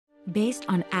based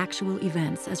on actual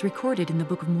events as recorded in the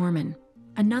Book of Mormon,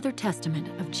 another testament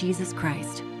of Jesus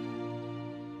Christ.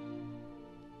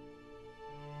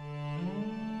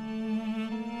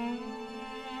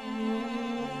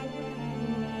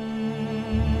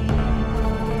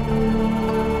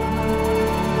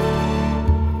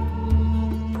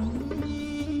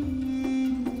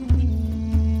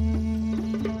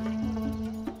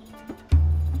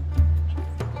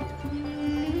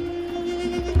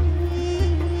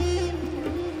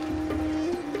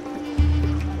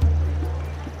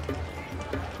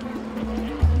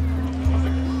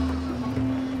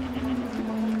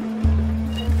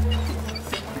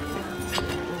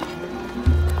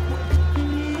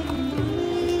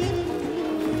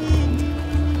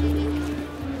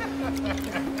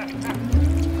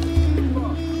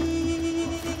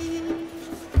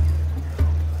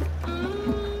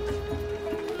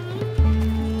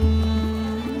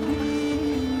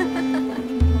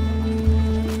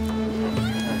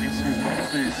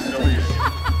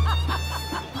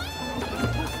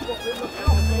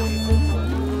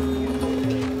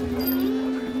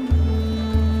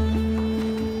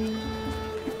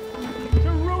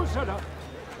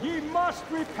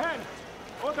 Repent,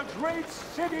 or the great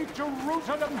city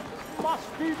Jerusalem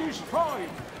must be destroyed.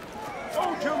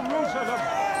 O Jerusalem,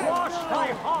 wash thy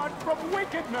heart from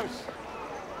wickedness.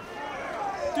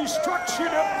 Destruction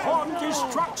upon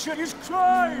destruction is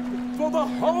cried, for the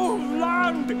whole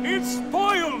land is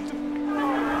spoiled.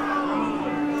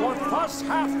 For thus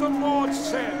hath the Lord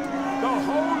said, the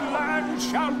whole land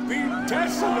shall be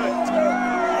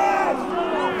desolate.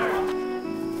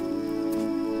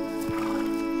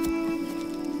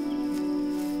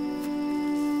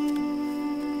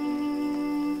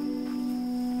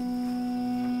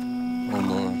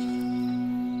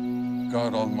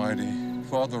 God Almighty,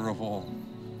 Father of all,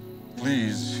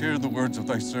 please hear the words of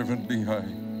thy servant Lehi.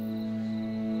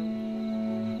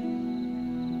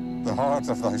 The heart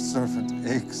of thy servant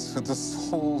aches for the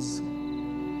souls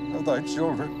of thy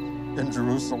children in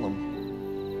Jerusalem.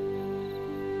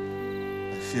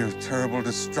 I fear terrible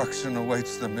destruction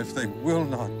awaits them if they will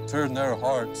not turn their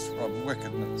hearts from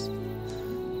wickedness.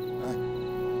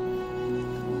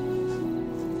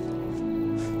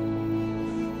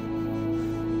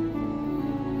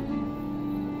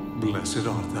 Blessed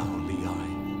art thou, Lehi,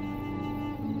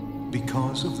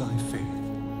 because of thy faith.